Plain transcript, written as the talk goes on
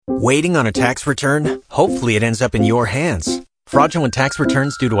Waiting on a tax return? Hopefully it ends up in your hands. Fraudulent tax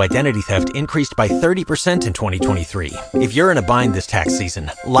returns due to identity theft increased by 30% in 2023. If you're in a bind this tax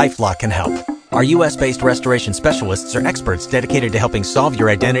season, LifeLock can help. Our U.S.-based restoration specialists are experts dedicated to helping solve your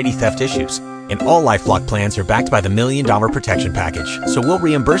identity theft issues. And all LifeLock plans are backed by the $1 Million Protection Package. So we'll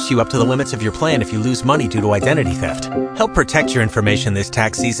reimburse you up to the limits of your plan if you lose money due to identity theft. Help protect your information this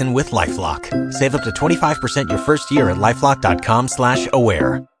tax season with LifeLock. Save up to 25% your first year at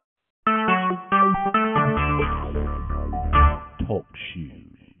LifeLock.com/aware. Talk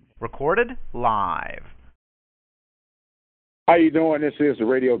shoes. Recorded live. How you doing? This is the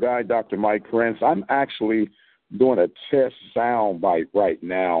radio guy, Dr. Mike Prince. I'm actually doing a test sound bite right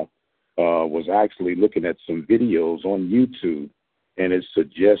now. Was actually looking at some videos on YouTube, and it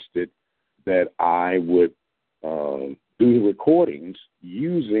suggested that I would do the recordings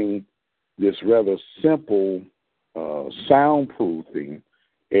using this rather simple soundproofing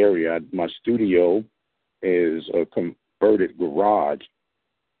area. My studio is a converted garage,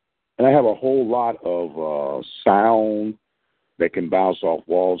 and I have a whole lot of sound that can bounce off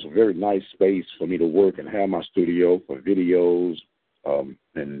walls. A very nice space for me to work and have my studio for videos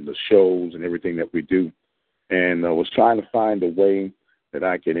and the shows and everything that we do. And I was trying to find a way that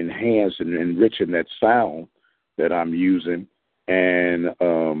I can enhance and enrich in that sound that I'm using. And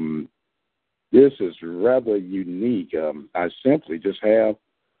this is rather unique. I simply just have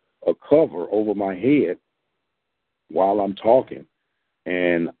a cover over my head while I'm talking.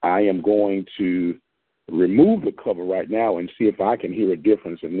 And I am going to remove the cover right now and see if I can hear a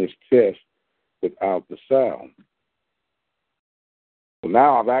difference in this test without the sound. So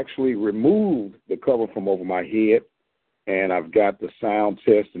now I've actually removed the cover from over my head, and I've got the sound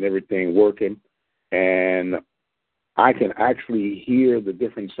test and everything working, and I can actually hear the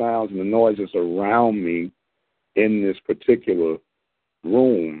different sounds and the noises around me in this particular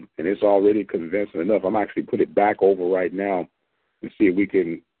room, and it's already convincing enough. I'm actually put it back over right now and see if we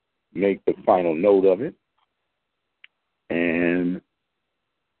can make the final note of it. And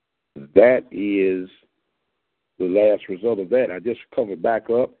that is the last result of that. I just covered back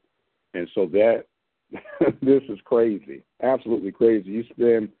up, and so that this is crazy, absolutely crazy. You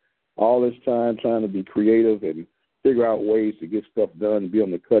spend all this time trying to be creative and figure out ways to get stuff done and be on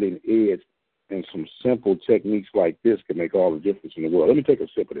the cutting edge, and some simple techniques like this can make all the difference in the world. Let me take a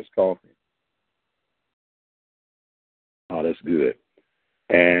sip of this coffee. Oh, that's good.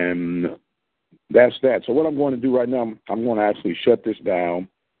 And that's that. So what I'm going to do right now, I'm going to actually shut this down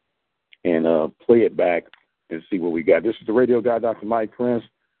and play it back and see what we got. This is the radio guy, Dr. Mike Prince.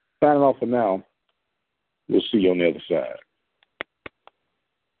 Signing off for now. We'll see you on the other side.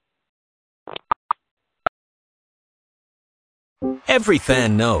 Every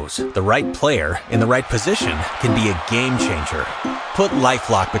fan knows the right player in the right position can be a game changer. Put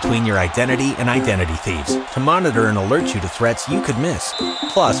LifeLock between your identity and identity thieves to monitor and alert you to threats you could miss.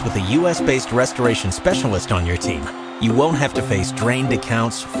 Plus, with a U.S.-based restoration specialist on your team, you won't have to face drained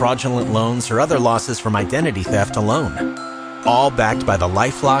accounts, fraudulent loans, or other losses from identity theft alone. All backed by the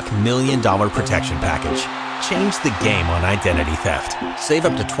LifeLock $1 Million Protection Package. Change the game on identity theft. Save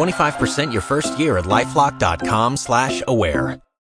up to 25% your first year at LifeLock.com/aware.